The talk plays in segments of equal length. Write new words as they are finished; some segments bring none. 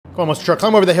Come on, monster truck,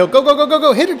 climb over the hill. Go, go, go, go,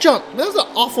 go. Hit a jump. That was an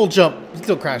awful jump. It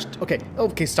still crashed. Okay,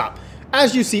 okay, stop.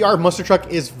 As you see, our monster truck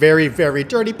is very, very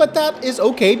dirty, but that is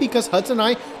okay because Hudson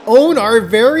and I own our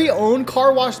very own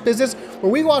car wash business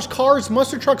where we wash cars,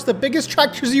 monster trucks, the biggest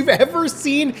tractors you've ever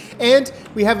seen. And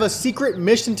we have a secret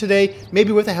mission today,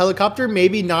 maybe with a helicopter,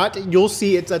 maybe not. You'll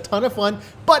see, it's a ton of fun.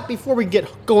 But before we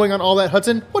get going on all that,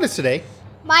 Hudson, what is today?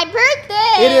 My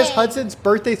birthday! It is Hudson's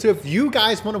birthday, so if you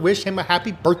guys want to wish him a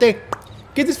happy birthday,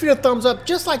 give this video a thumbs up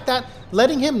just like that,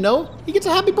 letting him know he gets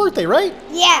a happy birthday, right?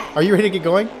 Yeah. Are you ready to get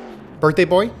going? Birthday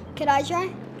boy? Could I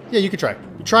try? Yeah, you can try.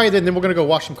 You try it, then we're going to go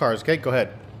wash some cars, okay? Go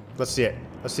ahead. Let's see it.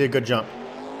 Let's see a good jump.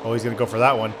 Oh, he's going to go for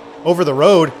that one. Over the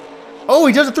road. Oh,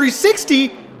 he does a 360.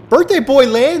 Birthday boy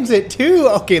lands it too.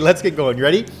 Okay, let's get going. You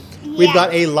ready? Yeah. We've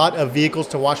got a lot of vehicles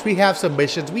to wash. We have some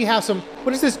missions. We have some...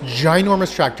 What is this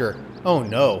ginormous tractor? Oh,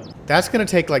 no. That's going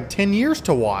to take like 10 years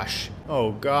to wash.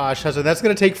 Oh, gosh, Hudson, that's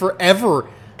going to take forever.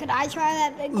 Could I try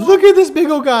that big one? Look at this big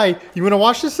old guy. You want to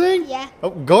wash this thing? Yeah. Oh,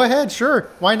 go ahead. Sure.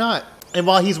 Why not? And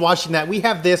while he's washing that, we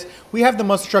have this. We have the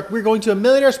monster truck. We're going to a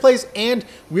millionaire's place, and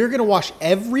we're going to wash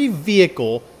every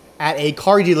vehicle at a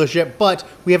car dealership, but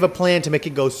we have a plan to make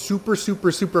it go super,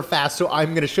 super, super fast. So I'm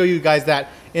going to show you guys that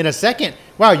in a second.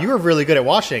 Wow, you are really good at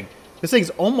washing. This thing's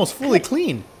almost fully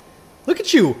clean. Look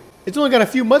at you. It's only got a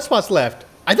few mud spots left.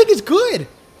 I think it's good.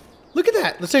 Look at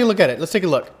that. Let's take a look at it. Let's take a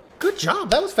look. Good job.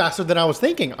 That was faster than I was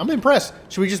thinking. I'm impressed.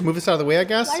 Should we just move this out of the way, I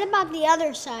guess? What about the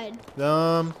other side?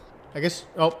 I guess,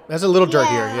 oh, it has a little dirt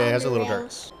here. Yeah, it has a little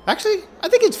dirt. Actually, I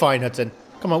think it's fine, Hudson.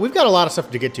 Come on, we've got a lot of stuff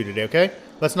to get to today, okay?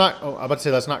 Let's not, oh, I'm about to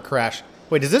say let's not crash.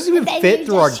 Wait, does this even fit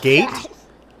through our gate?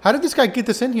 How did this guy get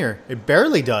this in here? It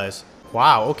barely does.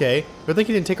 Wow, okay. Good thing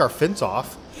he didn't take our fence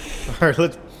off. All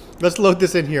right, let's load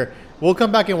this in here. We'll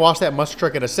come back and wash that monster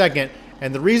truck in a second.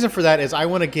 And the reason for that is I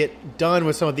want to get done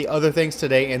with some of the other things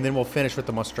today, and then we'll finish with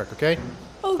the monster truck, okay?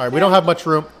 All right, we don't have much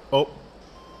room. Oh,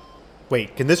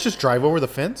 wait, can this just drive over the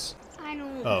fence? I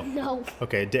don't know.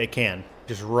 Okay, it can.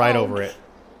 Just right over it.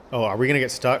 Oh, are we going to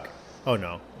get stuck? Oh,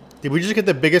 no. Did we just get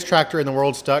the biggest tractor in the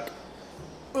world stuck?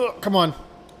 Ugh, come on.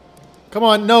 Come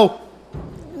on, no.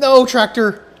 No,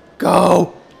 tractor.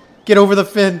 Go. Get over the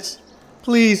fence.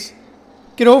 Please.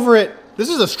 Get over it. This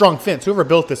is a strong fence. Whoever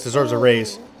built this deserves a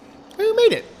raise. We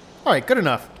made it. All right, good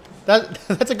enough.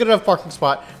 That's a good enough parking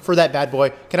spot for that bad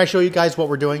boy. Can I show you guys what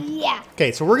we're doing? Yeah.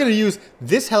 Okay, so we're going to use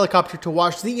this helicopter to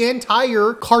wash the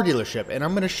entire car dealership, and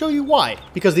I'm going to show you why.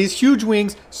 Because these huge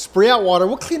wings spray out water.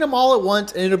 We'll clean them all at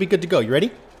once, and it'll be good to go. You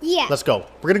ready? Yeah. Let's go.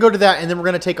 We're going to go to that, and then we're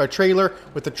going to take our trailer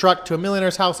with the truck to a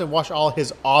millionaire's house and wash all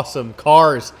his awesome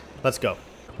cars. Let's go.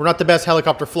 We're not the best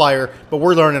helicopter flyer, but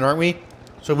we're learning, aren't we?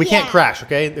 So we can't crash,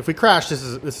 okay? If we crash,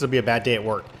 this will be a bad day at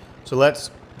work. So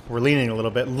we're leaning a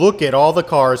little bit. Look at all the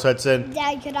cars, Hudson.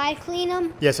 Dad, could I clean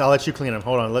them? Yes, I'll let you clean them.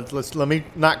 Hold on. Let me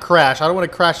not crash. I don't want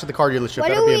to crash at the car dealership.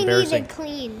 That'll be embarrassing. What do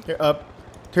we need to clean?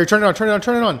 Here, turn it on. Turn it on.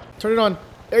 Turn it on. Turn it on.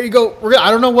 There you go. I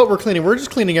don't know what we're cleaning. We're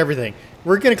just cleaning everything.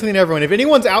 We're gonna clean everyone. If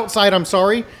anyone's outside, I'm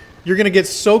sorry. You're gonna get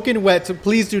soaking wet. So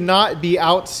please do not be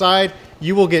outside.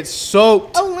 You will get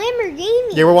soaked. Oh,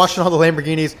 Lamborghinis. Yeah, we're washing all the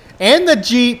Lamborghinis and the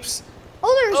Jeeps.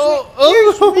 Oh,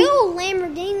 there's real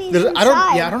Lamborghinis inside.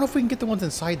 I don't know if we can get the ones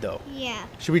inside though. Yeah.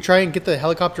 Should we try and get the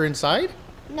helicopter inside?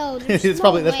 No, that's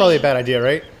probably a bad idea,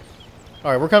 right?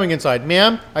 All right, we're coming inside,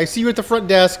 ma'am. I see you at the front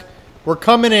desk. We're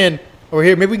coming in over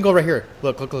here. Maybe we can go right here.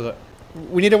 Look.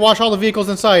 We need to wash all the vehicles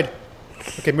inside.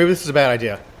 Okay, maybe this is a bad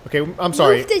idea. Okay, I'm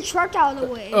sorry. Move the truck out of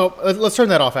the way. Oh, let's turn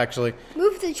that off. Actually.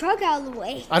 Move the truck out of the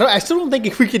way. I still don't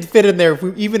think we could fit in there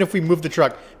even if we move the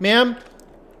truck, ma'am.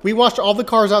 We washed all the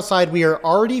cars outside. We are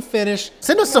already finished.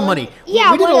 Send us some money.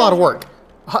 Yeah, we did a lot of work.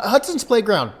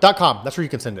 Hudson'sPlayground.com. That's where you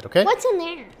can send it, okay? What's in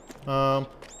there?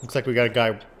 Looks like we got a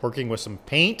guy working with some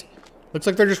paint. Looks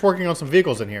like they're just working on some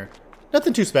vehicles in here.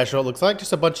 Nothing too special, it looks like.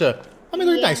 Just a bunch of... I mean,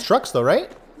 they're nice trucks, though,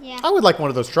 right? Yeah. I would like one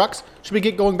of those trucks. Should we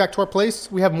get going back to our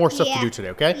place? We have more stuff to do today,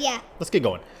 okay? Yeah. Let's get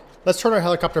going. Let's turn our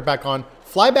helicopter back on,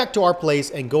 fly back to our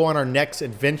place, and go on our next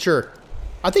adventure.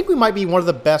 I think we might be one of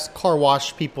the best car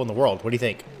wash people in the world. What do you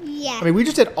think? Yeah. I mean, we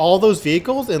just did all those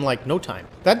vehicles in like no time.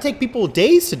 That'd take people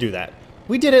days to do that.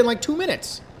 We did it in like 2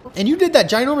 minutes. And you did that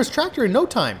ginormous tractor in no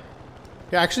time.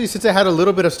 Yeah, actually, since it had a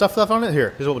little bit of stuff left on it,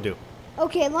 here's what we'll do.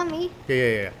 Okay, let me.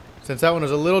 Yeah. Since that one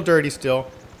was a little dirty still.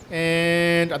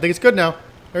 And I think it's good now.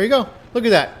 There you go. Look at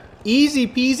that. Easy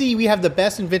peasy. We have the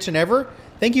best invention ever.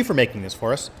 Thank you for making this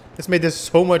for us. This made this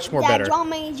so much more better. Dad, do you want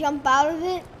me to jump out of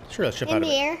it? Sure, let's jump out of it.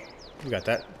 In the air? You got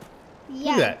that.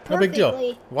 Yeah, look at that. No big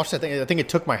deal. Watch that thing. I think it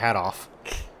took my hat off.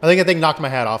 I think that thing knocked my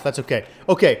hat off. That's okay.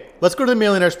 Okay, let's go to the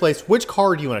millionaire's place. Which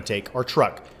car do you want to take? Or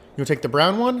truck? You want to take the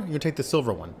brown one? Or you want to take the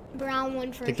silver one? Brown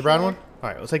one for Take the brown one? All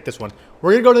right, let's take this one.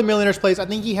 We're going to go to the millionaire's place. I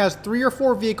think he has 3 or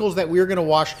 4 vehicles that we're going to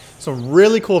wash. Some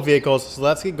really cool vehicles. So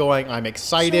let's get going. I'm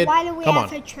excited. So why do we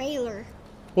have a trailer?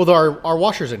 Well, our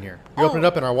washer's in here. We open it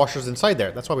up and our washer's inside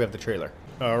there. That's why we have the trailer.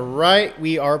 All right,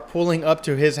 we are pulling up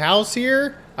to his house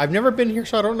here. I've never been here,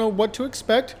 so I don't know what to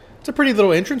expect. It's a pretty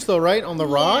little entrance, though, right? On the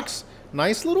rocks.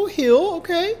 Nice little hill.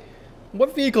 Okay.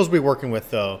 What vehicles are we working with,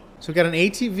 though? So we got an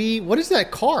ATV. What is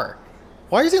that car?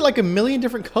 Why is it like a million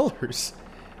different colors?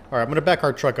 All right, I'm going to back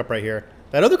our truck up right here.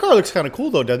 That other car looks kind of cool,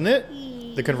 though, doesn't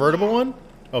it? The convertible one?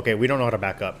 Okay, we don't know how to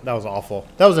back up. That was awful.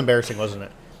 That was embarrassing, wasn't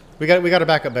it? We got to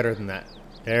back up better than that.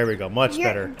 There we go. Much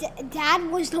better.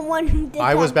 Dad was the one who did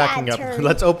I was backing up.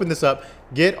 Let's open this up,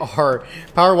 get our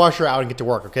power washer out, and get to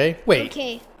work, okay? Wait.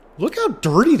 Okay. Look how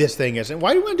dirty this thing is. And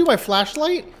why do you want to do my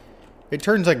flashlight? It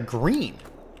turns like green.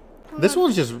 This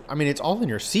one's just, I mean, it's all in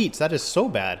your seats. That is so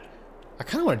bad. I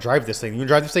kind of want to drive this thing. You want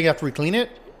to drive this thing after we clean it?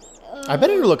 I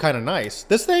bet it'll look kind of nice.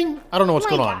 This thing, I don't know what's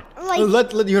going on. Like, you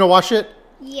want to wash it?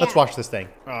 Yeah. Let's wash this thing.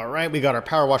 All right, we got our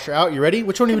power washer out. You ready?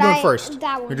 Which one are you doing first?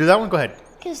 That one. You do that one? Go ahead.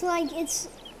 Because, like, it's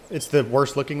the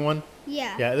worst looking one?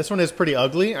 Yeah. Yeah, this one is pretty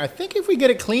ugly. I think if we get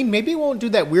it clean, maybe it won't do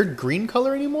that weird green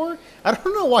color anymore. I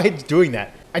don't know why it's doing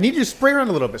that. I need you to spray around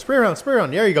a little bit. Spray around, spray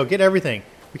around. There you go. Get everything.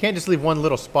 We can't just leave one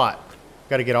little spot.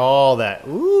 Got to get all that.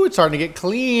 Ooh, it's starting to get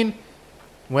clean.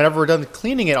 Whenever we're done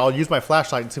cleaning it, I'll use my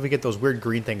flashlight and see if we get those weird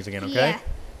green things again, okay? Yeah.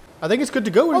 I think it's good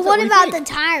to go. What about the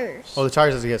tires? Oh, the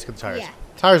tires. Yes, get the tires. Yeah.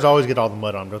 Tires always get all the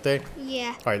mud on, don't they?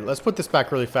 Yeah. All right, let's put this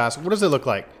back really fast. What does it look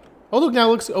like? Oh, look, now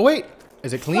it looks... Oh, wait.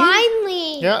 Is it clean?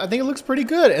 Finally. Yeah, I think it looks pretty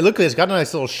good. And look, it's got a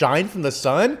nice little shine from the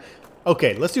sun.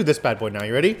 Okay, let's do this bad boy now.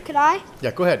 You ready? Could I?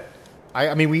 Yeah, go ahead.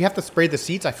 I mean, we have to spray the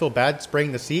seats. I feel bad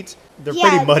spraying the seats. They're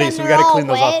pretty muddy, so we got to clean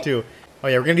those off too. Oh,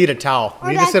 yeah, we're going to need a towel.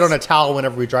 We need to sit on a towel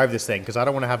whenever we drive this thing because I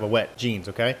don't want to have a wet jeans,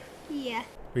 okay? Yeah.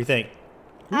 What do you think?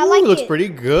 I like it. It looks pretty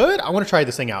good. I want to try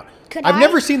this thing out. I've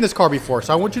never seen this car before,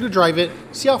 so I want you to drive it,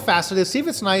 see how fast it is, see if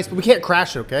it's nice, but we can't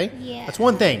crash it, okay? Yeah. That's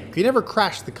one thing. You never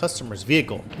crash the customer's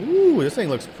vehicle. Ooh, this thing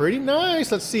looks pretty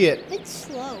nice. Let's see it. It's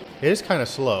slow. It is kind of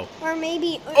slow. Or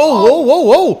maybe... Oh, whoa, whoa,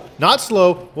 whoa. Not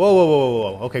slow. Whoa, whoa, whoa,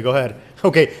 whoa, whoa. Okay, go ahead.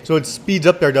 Okay, so it speeds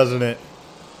up there, doesn't it?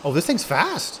 Oh, this thing's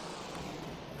fast.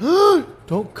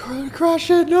 Don't crash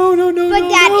it. No, no, no, But no,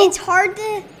 Dad, no. it's hard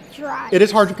to drive. It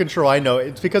is hard to control, I know.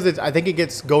 It's because I think it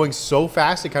gets going so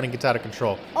fast, it kind of gets out of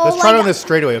control. Oh, Let's try it on this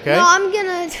straightaway, okay? No, I'm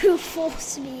going to do full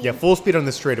speed. Yeah, full speed on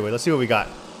this straightaway. Let's see what we got.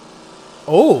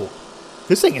 Oh,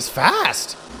 this thing is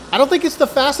fast. I don't think it's the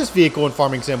fastest vehicle in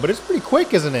Farming Sim, but it's pretty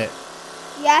quick, isn't it?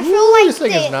 Yeah, I feel like this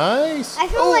thing is nice. I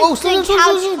feel like the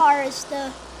couch car is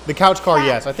the couch car,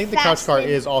 yes. I think the couch car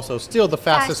is also still the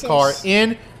fastest car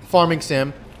in Farming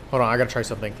Sim. Hold on, I gotta try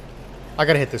something. I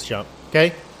gotta hit this jump,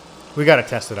 okay? We gotta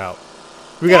test it out.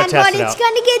 We gotta test it out. But it's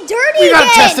gonna get dirty We gotta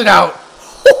test it out.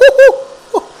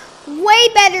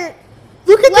 Way better.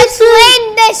 Look at Let's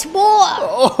land this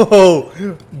ball.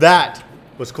 Oh, that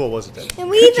was cool, wasn't it? And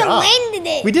we even landed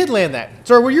it. We did land that.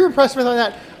 Sir, were you impressed with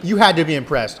that? You had to be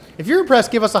impressed. If you're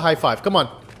impressed, give us a high five. Come on.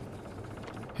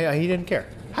 Hey, he didn't care.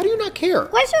 How do you not care?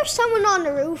 Why is there someone on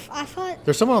the roof? I thought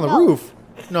there's someone on the roof.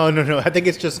 No, no, no. I think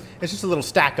it's just a little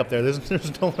stack up there.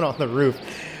 There's no one on the roof.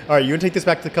 All right, you want to take this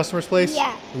back to the customer's place?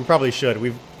 Yeah. We probably should.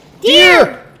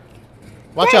 Deer!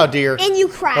 Watch out, deer. And you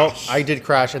crashed. Oh, I did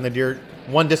crash, and the deer,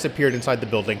 one disappeared inside the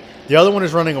building. The other one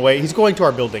is running away. He's going to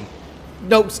our building.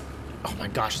 Nope. Oh, my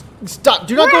gosh. Stop.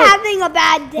 Do not go. We're having a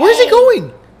bad day. Where's he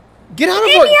going? Get out of our...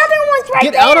 And the other one's right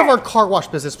there. Get out of our car wash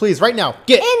business, please, right now.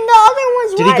 Get. And the other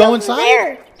one's Did right he go over inside?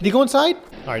 there. Did he go inside?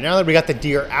 All right, now that we got the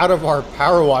deer out of our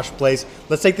power wash place,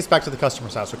 let's take this back to the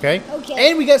customer's house, okay? Okay.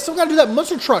 And we still got to do that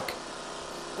monster truck.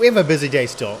 We have a busy day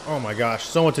still. Oh my gosh,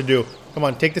 so much to do. Come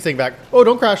on, take this thing back. Oh,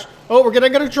 don't crash. Oh, we're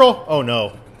getting out of control. Oh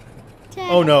no.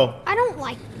 Dad, oh no. I don't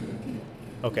like.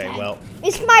 Okay, Dad, well.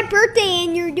 It's my birthday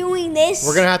and you're doing this.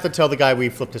 We're gonna have to tell the guy we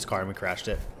flipped his car and we crashed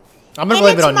it. I'm gonna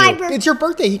blame it on you. It's your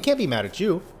birthday. He can't be mad at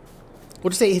you. We'll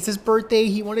just say it's his birthday.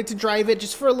 He wanted to drive it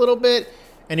just for a little bit,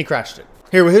 and he crashed it.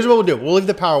 Here's what we'll do. We'll leave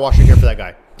the power washer here for that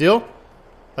guy. Deal?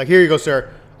 Like, here you go,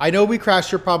 sir. I know we crashed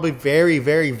your probably very,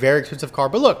 very, very expensive car,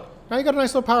 but look, now you got a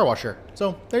nice little power washer.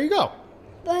 So there you go.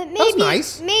 But maybe, that's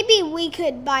nice. Maybe we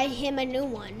could buy him a new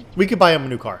one. We could buy him a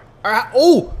new car.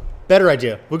 Oh, better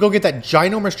idea. We'll go get that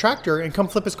ginormous tractor and come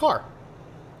flip his car.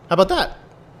 How about that?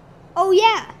 Oh,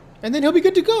 yeah. And then he'll be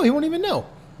good to go. He won't even know.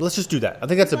 Let's just do that. I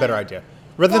think that's a better idea.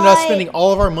 Rather than us spending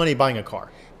all of our money buying a car.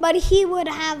 But he would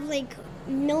have, like,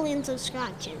 millions of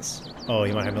scratches. Oh,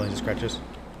 he might have millions of scratches.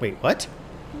 Wait, what?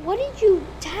 What did you,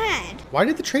 Dad? Why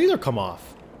did the trailer come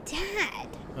off? Dad.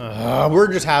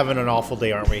 We're just having an awful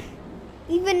day, aren't we?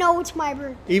 Even though it's my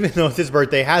birthday. Even though it's his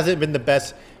birthday, hasn't been the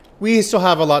best we still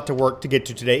have a lot to work to get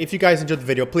to today. If you guys enjoyed the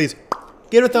video, please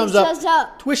give it a thumbs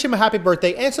up. To wish him a happy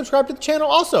birthday and subscribe to the channel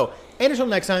also. And until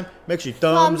next time, make sure you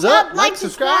thumbs up, like,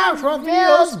 subscribe for more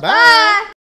videos. Bye.